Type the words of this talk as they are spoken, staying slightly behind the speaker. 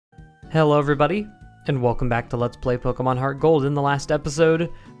Hello everybody, and welcome back to Let's Play Pokemon HeartGold. In the last episode,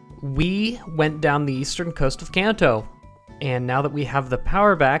 we went down the eastern coast of Kanto, and now that we have the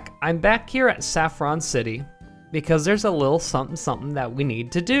power back, I'm back here at Saffron City, because there's a little something that we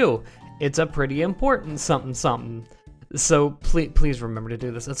need to do. It's a pretty important something. So please remember to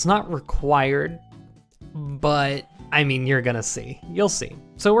do this. It's not required, but I mean, you're gonna see. You'll see.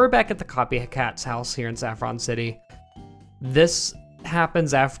 So we're back at the Copycat's house here in Saffron City. This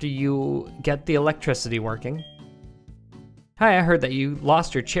happens after you get the electricity working. Hi, I heard that you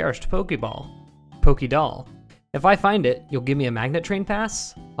lost your cherished Pokédoll. If I find it, you'll give me a magnet train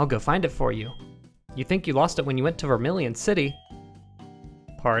pass? I'll go find it for you. You think you lost it when you went to Vermilion City?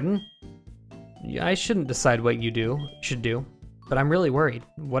 Pardon? I shouldn't decide what you should do, but I'm really worried.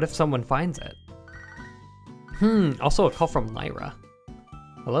 What if someone finds it? Also a call from Lyra.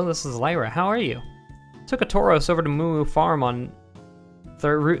 Hello, this is Lyra. How are you? Took a Tauros over to Moo Moo Farm on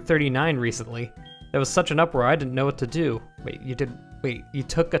Route 39 recently. There was such an uproar, I didn't know what to do. Wait, you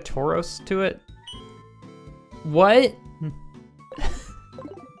took a Tauros to it? What?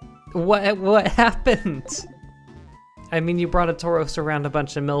 What happened? I mean, you brought a Tauros around a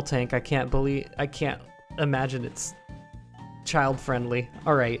bunch of Miltank. I can't imagine it's child-friendly.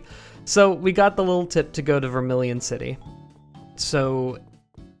 All right, so we got the little tip to go to Vermilion City. So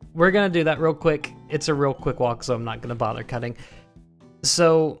we're gonna do that real quick. It's a real quick walk, so I'm not gonna bother cutting.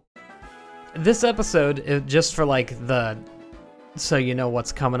 So this episode, just for like so you know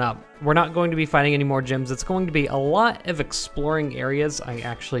what's coming up, we're not going to be fighting any more gyms. It's going to be a lot of exploring areas. I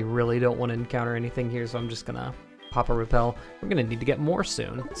actually really don't want to encounter anything here, so I'm just gonna pop a repel. We're gonna need to get more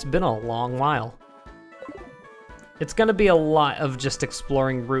soon. It's been a long while. It's gonna be a lot of just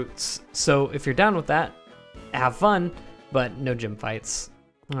exploring routes. So if you're down with that, have fun, but no gym fights.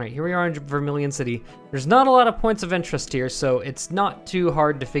 All right, here we are in Vermilion City. There's not a lot of points of interest here, so it's not too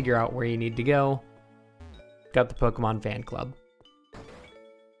hard to figure out where you need to go. Got the Pokemon fan club.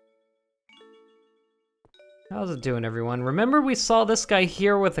 How's it doing, everyone? Remember we saw this guy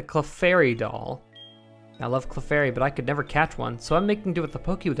here with a Clefairy doll. I love Clefairy, but I could never catch one, so I'm making do with the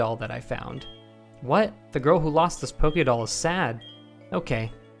Pokédoll that I found. What? The girl who lost this Pokédoll is sad.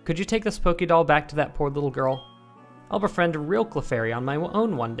 Okay, could you take this Pokédoll back to that poor little girl? I'll befriend a real Clefairy on my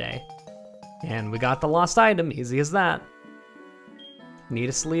own one day. And we got the lost item, easy as that.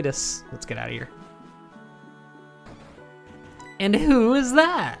 Neatus Letus. Let's get out of here. And who is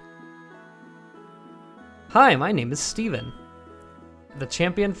that? Hi, my name is Steven, the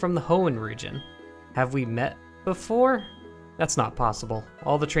champion from the Hoenn region. Have we met before? That's not possible.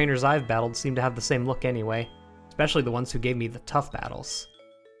 All the trainers I've battled seem to have the same look anyway, especially the ones who gave me the tough battles.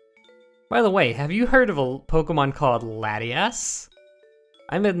 By the way, have you heard of a Pokemon called Latias?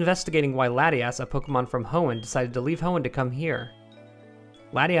 I'm investigating why Latias, a Pokemon from Hoenn, decided to leave Hoenn to come here.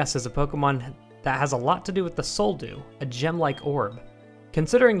 Latias is a Pokemon that has a lot to do with the Soldew, a gem-like orb.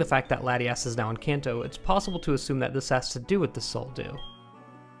 Considering the fact that Latias is now in Kanto, it's possible to assume that this has to do with the Soldew.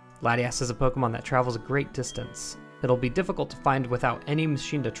 Latias is a Pokemon that travels a great distance. It'll be difficult to find without any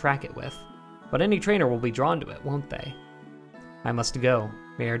machine to track it with, but any trainer will be drawn to it, won't they? I must go.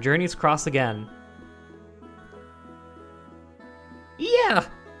 May our journeys cross again. Yeah!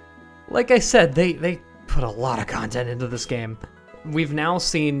 Like I said, they put a lot of content into this game. We've now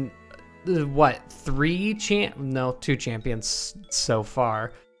seen, what, 2 champions so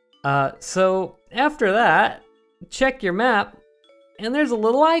far. So after that, check your map, and there's a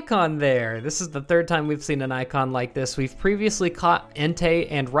little icon there. This is the 3rd time we've seen an icon like this. We've previously caught Entei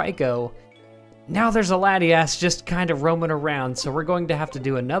and Raikou. Now there's a Latias just kind of roaming around, so we're going to have to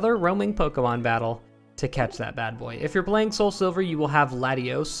do another roaming Pokemon battle to catch that bad boy. If you're playing Soul Silver, you will have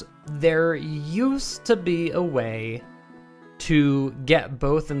Latios. There used to be a way to get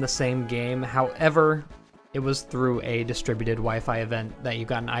both in the same game. However, it was through a distributed Wi-Fi event that you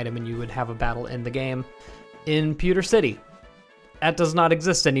got an item and you would have a battle in the game in Pewter City. That does not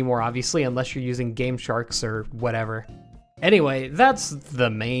exist anymore, obviously, unless you're using Game Sharks or whatever. Anyway, that's the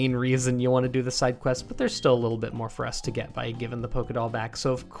main reason you want to do the side quest, but there's still a little bit more for us to get by giving the Pokédoll back.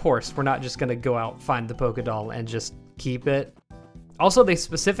 So of course, we're not just going to go out, find the Pokédoll, and just keep it. Also, they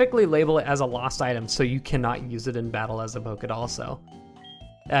specifically label it as a lost item, so you cannot use it in battle as a Pokédoll, so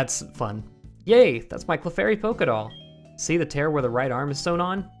that's fun. Yay, that's my Clefairy Pokédoll. See the tear where the right arm is sewn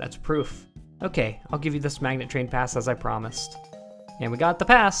on? That's proof. Okay, I'll give you this magnet train pass as I promised. And we got the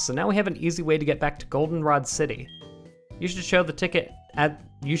pass, so now we have an easy way to get back to Goldenrod City. You should show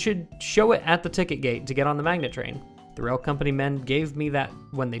it at the ticket gate to get on the magnet train. The rail company men gave me that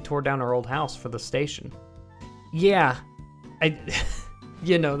when they tore down our old house for the station. Yeah,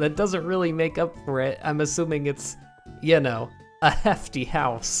 that doesn't really make up for it. I'm assuming it's, a hefty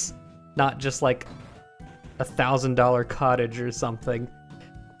house. not just like $1,000 cottage or something.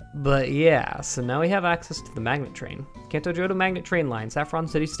 But yeah, so now we have access to the magnet train. Kanto Johto magnet train line, Saffron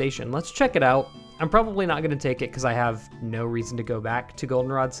City Station. Let's check it out. I'm probably not going to take it because I have no reason to go back to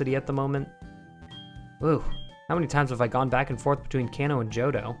Goldenrod City at the moment. Ooh, how many times have I gone back and forth between Kanto and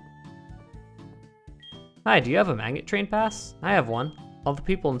Johto? Hi, do you have a magnet train pass? I have one. All the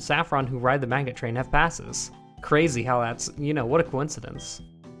people in Saffron who ride the magnet train have passes. Crazy how that's, you know, what a coincidence.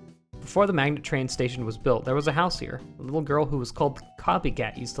 Before the magnet train station was built, there was a house here. A little girl who was called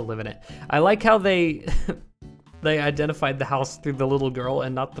Copycat used to live in it. I like how they they identified the house through the little girl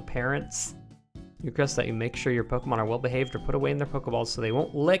and not the parents. You request that you make sure your Pokemon are well behaved or put away in their Pokeballs so they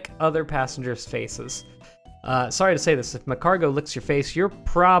won't lick other passengers' faces. Sorry to say this, if Macargo licks your face, you're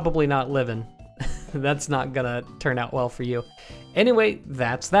probably not living. That's not gonna turn out well for you. Anyway,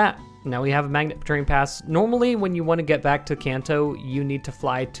 that's that. Now we have a magnet train pass. Normally, when you want to get back to Kanto, you need to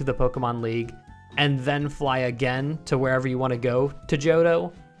fly to the Pokemon League and then fly again to wherever you want to go to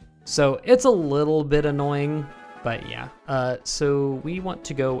Johto. So it's a little bit annoying, but yeah. So we want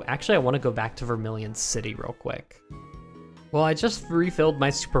to go, actually I want to go back to Vermilion City real quick. Well, I just refilled my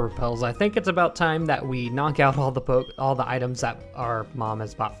Super Repels. I think it's about time that we knock out all the items that our mom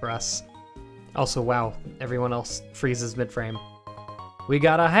has bought for us. Also, wow, everyone else freezes mid-frame. We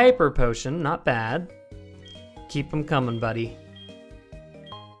got a Hyper Potion, not bad. Keep them coming, buddy.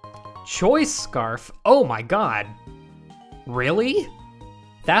 Choice Scarf, oh my god. Really?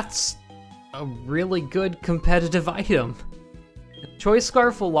 That's a really good competitive item. Choice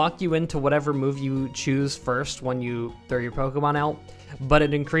Scarf will lock you into whatever move you choose first when you throw your Pokemon out, but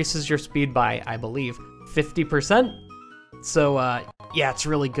it increases your speed by, I believe, 50%. So, yeah, it's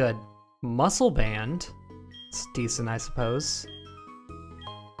really good. Muscle Band, it's decent, I suppose.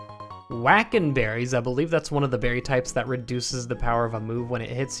 Wackenberries, I believe that's one of the berry types that reduces the power of a move when it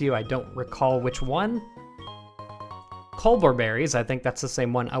hits you. I don't recall which one. Colbur berries, I think that's the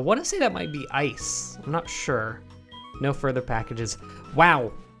same one. I want to say that might be ice. I'm not sure. No further packages.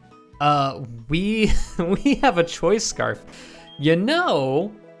 Wow. We have a Choice Scarf. You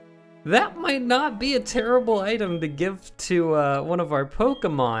know, that might not be a terrible item to give to one of our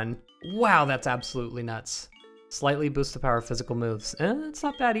Pokemon. Wow, that's absolutely nuts. Slightly boost the power of physical moves. It's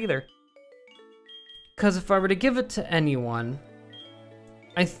not bad either. Because if I were to give it to anyone,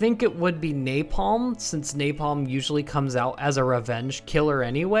 I think it would be Napalm, since Napalm usually comes out as a revenge killer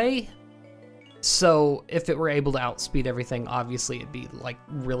anyway. So if it were able to outspeed everything, obviously it'd be like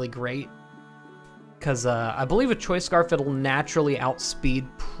really great. Because I believe a Choice Scarf, it'll naturally outspeed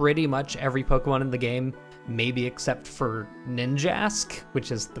pretty much every Pokemon in the game, maybe except for Ninjask,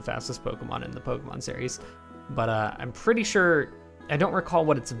 which is the fastest Pokemon in the Pokemon series. But I'm pretty sure, I don't recall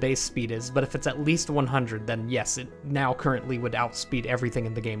what its base speed is, but if it's at least 100, then yes, it now currently would outspeed everything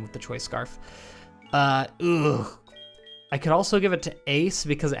in the game with the Choice Scarf. Ugh. I could also give it to Ace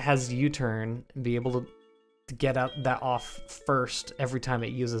because it has U-turn and be able to get that off first every time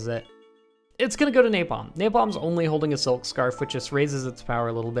it uses it. It's gonna go to Napalm. Napalm's only holding a Silk Scarf, which just raises its power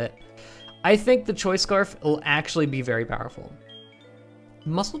a little bit. I think the Choice Scarf will actually be very powerful.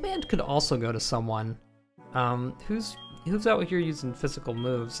 Muscle Band could also go to someone. Who's out here using physical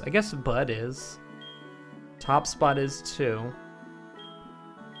moves? I guess Bud is. Top Spot is too.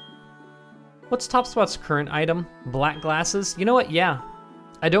 What's Top Spot's current item? Black Glasses? You know what? Yeah.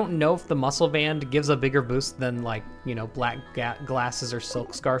 I don't know if the Muscle Band gives a bigger boost than, like, you know, Black Glasses or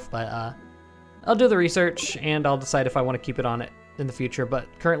Silk Scarf, but I'll do the research and I'll decide if I want to keep it on it in the future. But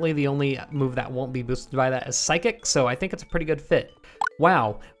currently the only move that won't be boosted by that is Psychic, so I think it's a pretty good fit.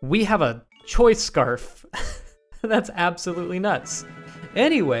 Wow, we have a Choice Scarf. That's absolutely nuts.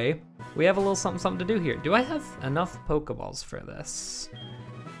 Anyway, we have a little something to do here. Do I have enough Pokeballs for this?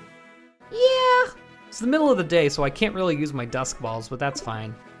 Yeah, it's the middle of the day, so I can't really use my Dusk Balls, but that's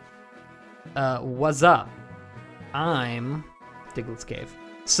fine. What's up? I'm Diglett's Cave.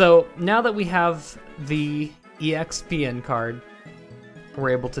 So now that we have the EXPN card, we're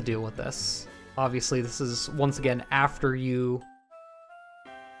able to deal with this. Obviously, this is once again after you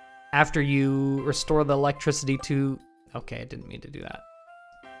restore the electricity to. Okay, I didn't mean to do that.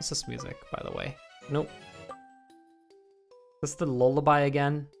 What's this music, by the way? Nope. Is this the lullaby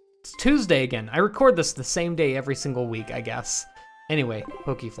again? It's Tuesday again. I record this the same day every single week, I guess. Anyway,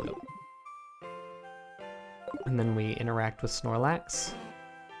 Pokeflute. And then we interact with Snorlax.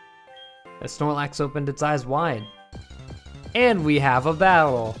 As Snorlax opened its eyes wide. And we have a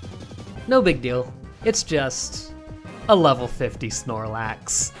battle. No big deal. It's just a level 50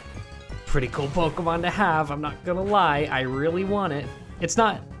 Snorlax. Pretty cool Pokemon to have, I'm not gonna lie. I really want it.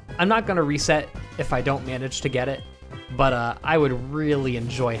 I'm not gonna reset if I don't manage to get it. But I would really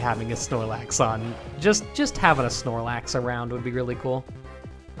enjoy having a Snorlax on. Just having a Snorlax around would be really cool.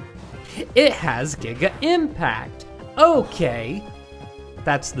 It has Giga Impact. Okay.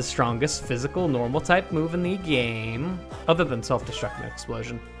 That's the strongest physical normal type move in the game, other than Self-Destruct and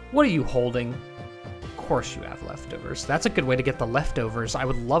Explosion. What are you holding? Of course you have leftovers. That's a good way to get the leftovers. I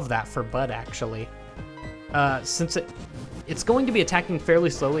would love that for Bud, actually. Since it's going to be attacking fairly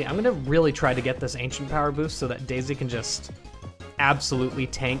slowly, I'm gonna really try to get this Ancient Power boost so that Daisy can just absolutely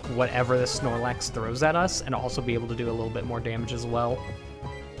tank whatever the Snorlax throws at us and also be able to do a little bit more damage as well.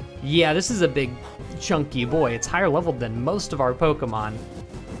 Yeah, this is a big, chunky boy. It's higher leveled than most of our Pokemon.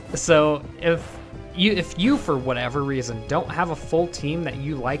 So if you, for whatever reason, don't have a full team that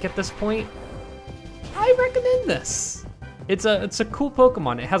you like at this point, I recommend this. It's a cool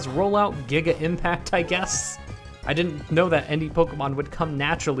Pokemon. It has Rollout, Giga Impact, I guess. I didn't know that any Pokemon would come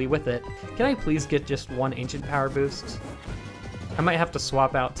naturally with it. Can I please get just one Ancient Power boost? I might have to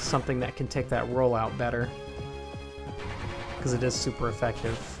swap out to something that can take that Rollout better, because it is super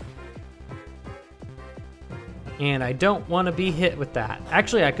effective. And I don't want to be hit with that.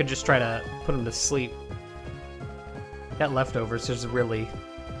 Actually, I could just try to put him to sleep. That leftovers is really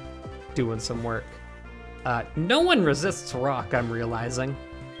doing some work. No one resists rock, I'm realizing.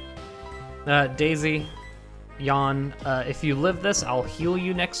 Daisy, Yawn, if you live this, I'll heal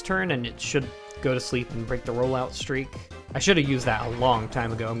you next turn, and it should go to sleep and break the rollout streak. I should have used that a long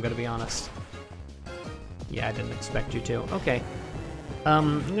time ago, I'm gonna be honest. Yeah, I didn't expect you to. Okay.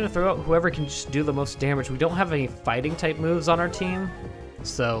 I'm gonna throw out whoever can just do the most damage. We don't have any fighting type moves on our team,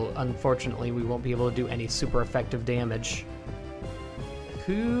 so unfortunately we won't be able to do any super effective damage.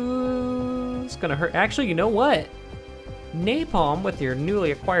 Who's gonna hurt? Actually, you know what? Napalm with your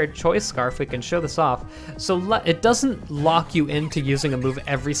newly acquired Choice Scarf, we can show this off. So it doesn't lock you into using a move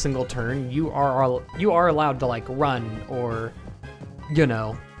every single turn. You are allowed to like run or, you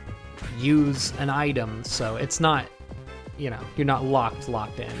know, use an item. So it's not, you know, you're not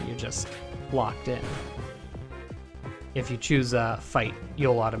locked in. You're just locked in. If you choose fight,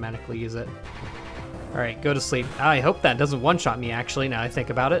 you'll automatically use it. All right, go to sleep. I hope that doesn't one-shot me, actually, now I think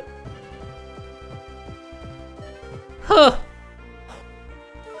about it. Huh.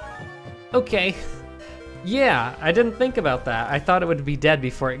 Okay. Yeah, I didn't think about that. I thought it would be dead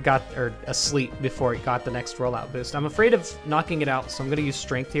before it got, or asleep before it got the next rollout boost. I'm afraid of knocking it out, so I'm gonna use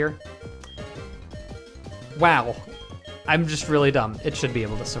strength here. Wow. I'm just really dumb. It should be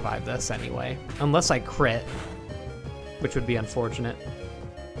able to survive this anyway. Unless I crit, which would be unfortunate.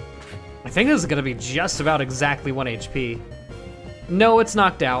 I think this is gonna be just about exactly 1 HP. No, it's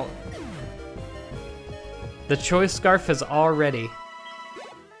knocked out. The Choice Scarf has already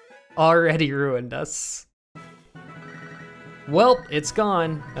ruined us. Well, it's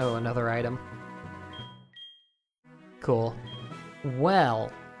gone. Oh, another item. Cool.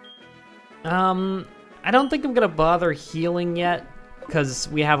 Well, I don't think I'm gonna bother healing yet, because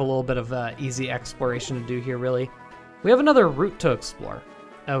we have a little bit of easy exploration to do here, really. We have another route to explore.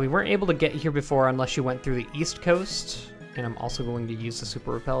 We weren't able to get here before unless you went through the East Coast, and I'm also going to use the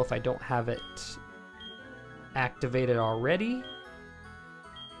Super Repel if I don't have it activated already.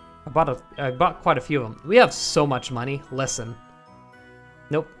 I bought quite a few of them. We have so much money. Listen.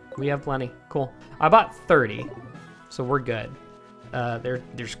 Nope, we have plenty. Cool. I bought 30, so we're good.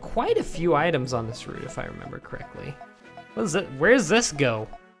 There's quite a few items on this route, if I remember correctly. What is it? Where does this go?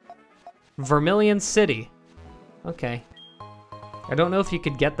 Vermilion City. Okay. I don't know if you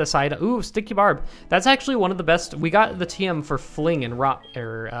could get this item. Ooh, Sticky Barb. That's actually one of the best. We got the TM for Fling and Rock,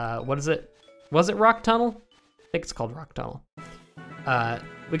 or what is it? Was it Rock Tunnel? I think it's called Rock Tunnel.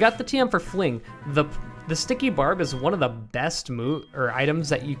 We got the TM for Fling. The Sticky Barb is one of the best items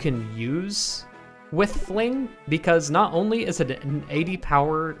that you can use with Fling, because not only is it an 80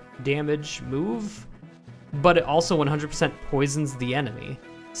 power damage move, but it also 100% poisons the enemy.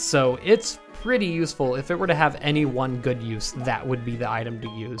 So it's pretty useful. If it were to have any one good use, that would be the item to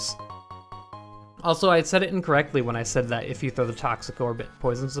use. Also, I said it incorrectly when I said that if you throw the Toxic Orb, it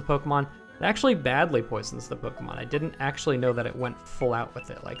poisons the Pokemon. It actually badly poisons the Pokemon. I didn't actually know that it went full out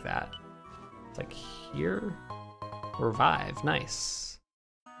with it like that. It's like here, revive, nice.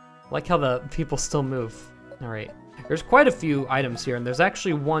 Like how the people still move. All right, there's quite a few items here, and there's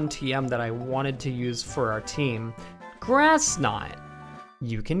actually one TM that I wanted to use for our team. Grass Knot.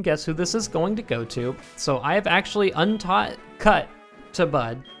 You can guess who this is going to go to. So I have actually untaught Cut to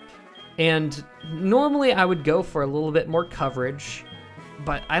Bud, and normally I would go for a little bit more coverage,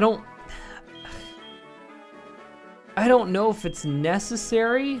 but I don't know if it's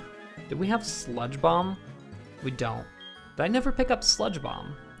necessary. Do we have Sludge Bomb? We don't. Did I never pick up Sludge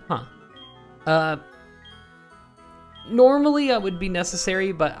Bomb? Huh. Normally it would be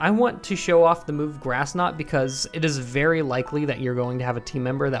necessary, but I want to show off the move Grass Knot because it is very likely that you're going to have a team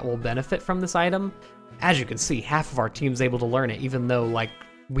member that will benefit from this item. As you can see, half of our team's able to learn it, even though, like,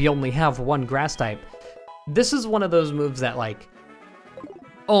 we only have one grass type. This is one of those moves that, like,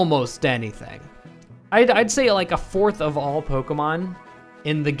 almost anything. I'd say, like, a fourth of all Pokemon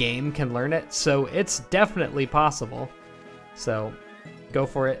in the game can learn it, so it's definitely possible. So, go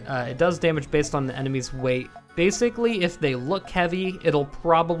for it. It does damage based on the enemy's weight. Basically, if they look heavy, it'll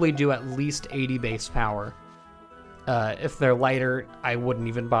probably do at least 80 base power. If they're lighter, I wouldn't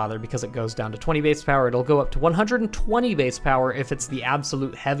even bother because it goes down to 20 base power. It'll go up to 120 base power if it's the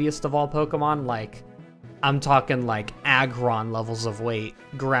absolute heaviest of all Pokemon. Like, I'm talking like Aggron levels of weight,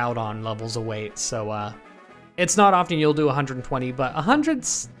 Groudon levels of weight. So, it's not often you'll do 120, but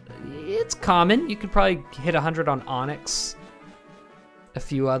 100's, it's common. You could probably hit 100 on Onix. A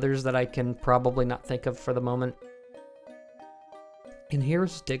few others that I can probably not think of for the moment. And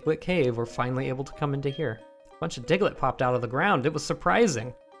here's Diglett Cave. We're finally able to come into here. A bunch of Diglett popped out of the ground. It was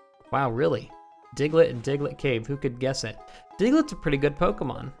surprising. Wow, really? Diglett and Diglett Cave. Who could guess it? Diglett's a pretty good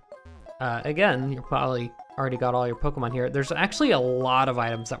Pokemon. Again, you're probably already got all your Pokemon here. There's actually a lot of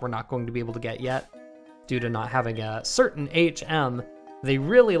items that we're not going to be able to get yet due to not having a certain HM. They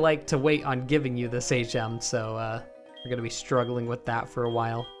really like to wait on giving you this HM, so we're going to be struggling with that for a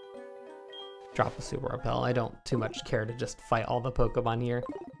while. Drop a Super Repel. I don't too much care to just fight all the Pokemon here.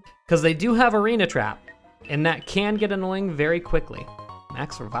 Because they do have Arena Trap, and that can get annoying very quickly.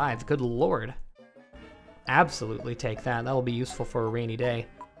 Max Revive, good lord. Absolutely take that. That'll be useful for a rainy day.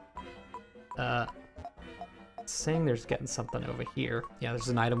 Saying there's getting something over here. Yeah, there's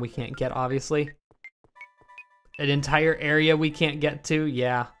an item we can't get, obviously. An entire area we can't get to,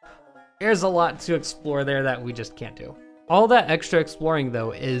 yeah. There's a lot to explore there that we just can't do. All that extra exploring,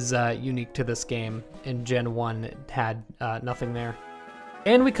 though, is unique to this game. In Gen 1, it had nothing there.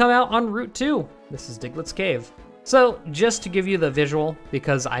 And we come out on Route 2. This is Diglett's Cave. So, just to give you the visual,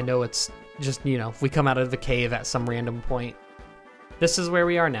 because I know it's just, you know, if we come out of the cave at some random point, this is where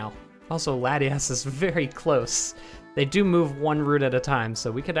we are now. Also, Latias is very close. They do move one route at a time, so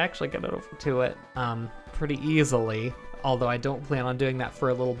we could actually get over to it pretty easily, although I don't plan on doing that for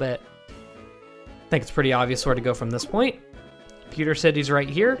a little bit. I think it's pretty obvious where to go from this point. Pewter City's right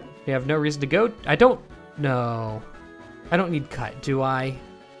here. We have no reason to go. I don't need Cut, do I?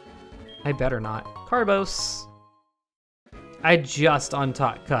 I better not. Carbos. I just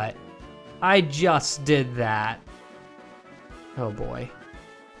untaught Cut. I just did that. Oh boy.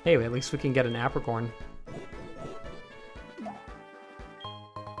 Hey, at least we can get an Apricorn.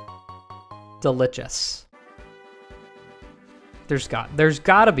 Delicious. There's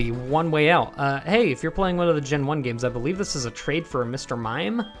gotta be one way out. Hey, if you're playing one of the Gen 1 games, I believe this is a trade for a Mr.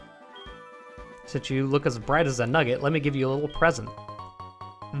 Mime. Since you look as bright as a nugget, let me give you a little present.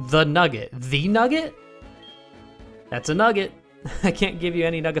 The nugget. The nugget? That's a nugget. I can't give you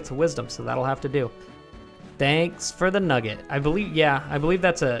any nuggets of wisdom, so that'll have to do. Thanks for the nugget. I believe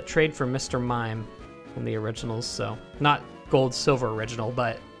that's a trade for Mr. Mime in the originals, so not gold, silver original,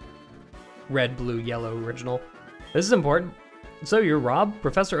 but red, blue, yellow original. This is important. So you're Rob?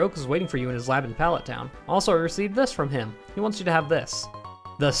 Professor Oak is waiting for you in his lab in Pallet Town. Also, I received this from him. He wants you to have this.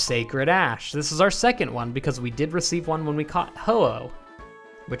 The Sacred Ash. This is our second one because we did receive one when we caught Ho-Oh,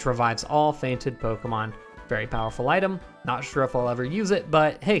 which revives all fainted Pokemon. Very powerful item. Not sure if I'll ever use it,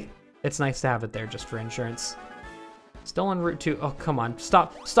 but hey, it's nice to have it there just for insurance. Still on Route 2. Oh, come on.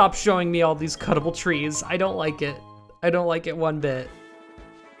 Stop showing me all these cuttable trees. I don't like it. I don't like it one bit.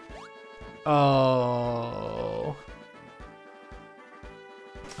 Oh.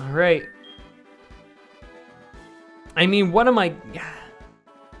 All right. I mean, what am I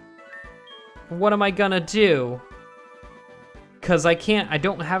gonna do? Cause I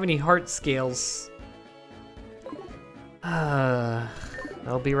don't have any heart scales.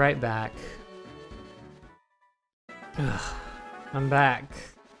 I'll be right back. Ugh, I'm back.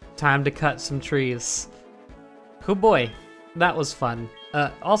 Time to cut some trees. Oh boy, that was fun.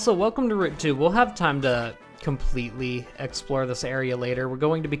 Also, welcome to Route 2. We'll have time to completely explore this area later. We're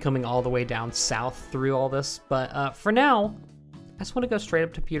going to be coming all the way down south through all this, but for now, I just want to go straight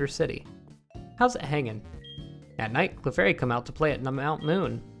up to Pewter City. How's it hanging? At night, Clefairy come out to play at Mount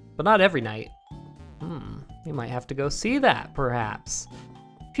Moon, but not every night. You might have to go see that, perhaps.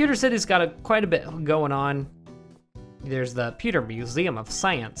 Pewter City's got quite a bit going on. There's the Pewter Museum of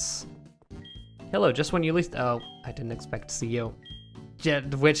Science. Hello, just when you least... Oh, I didn't expect to see you.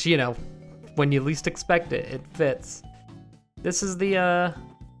 Which, you know, when you least expect it, it fits. This is the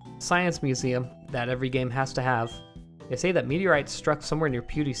Science Museum that every game has to have. They say that meteorites struck somewhere near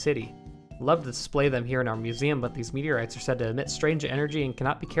Pewter City. Love to display them here in our museum, but these meteorites are said to emit strange energy and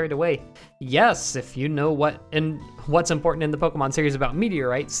cannot be carried away. Yes, if you know what's important in the Pokemon series about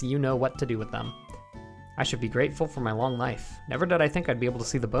meteorites, you know what to do with them. I should be grateful for my long life. Never did I think I'd be able to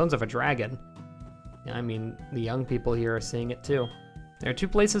see the bones of a dragon. I mean, the young people here are seeing it too. There are two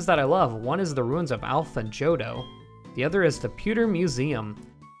places that I love. One is the ruins of Alpha and Johto. The other is the Pewter Museum.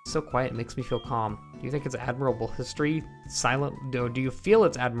 It's so quiet, it makes me feel calm. Do you think it's admirable history? Do you feel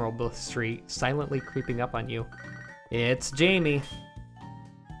it's admirable history silently creeping up on you? It's Jamie.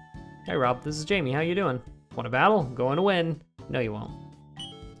 Hey Rob, this is Jamie. How you doing? Want a battle? Going to win. No, you won't.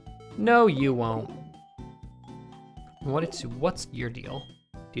 No, you won't. What's your deal?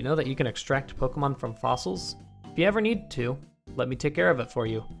 Do you know that you can extract Pokemon from fossils? If you ever need to, let me take care of it for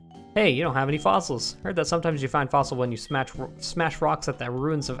you. Hey, you don't have any fossils. Heard that sometimes you find fossil when you smash rocks at the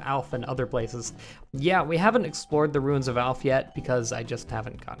ruins of Alph and other places. Yeah, we haven't explored the ruins of Alph yet because I just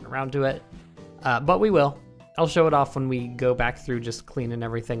haven't gotten around to it. But we will. I'll show it off when we go back through just cleaning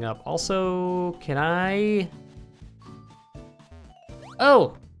everything up. Also, can I...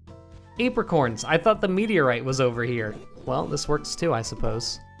 Oh! Apricorns. I thought the meteorite was over here. Well, this works too, I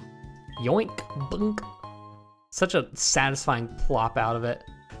suppose. Yoink. Bunk. Such a satisfying plop out of it.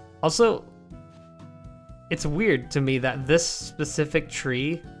 Also, it's weird to me that this specific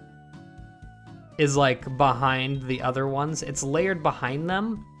tree is like behind the other ones. It's layered behind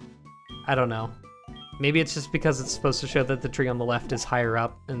them. I don't know. Maybe it's just because it's supposed to show that the tree on the left is higher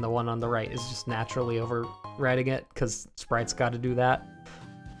up and the one on the right is just naturally overriding it because Sprite's got to do that.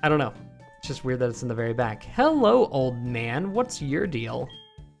 I don't know. It's just weird that it's in the very back. Hello, old man. What's your deal?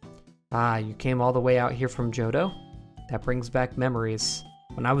 Ah, you came all the way out here from Johto? That brings back memories.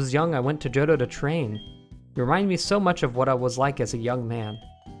 When I was young, I went to Johto to train. You remind me so much of what I was like as a young man.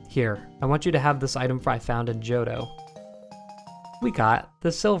 Here, I want you to have this item I found in Johto. We got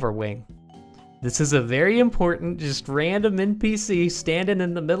the Silver Wing. This is a very important, just random NPC standing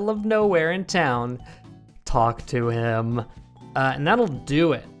in the middle of nowhere in town. Talk to him. And that'll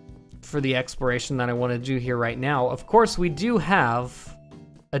do it for the exploration that I want to do here right now. Of course, we do have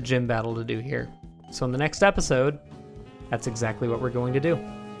a gym battle to do here. So in the next episode, that's exactly what we're going to do.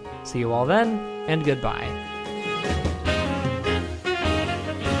 See you all then, and goodbye.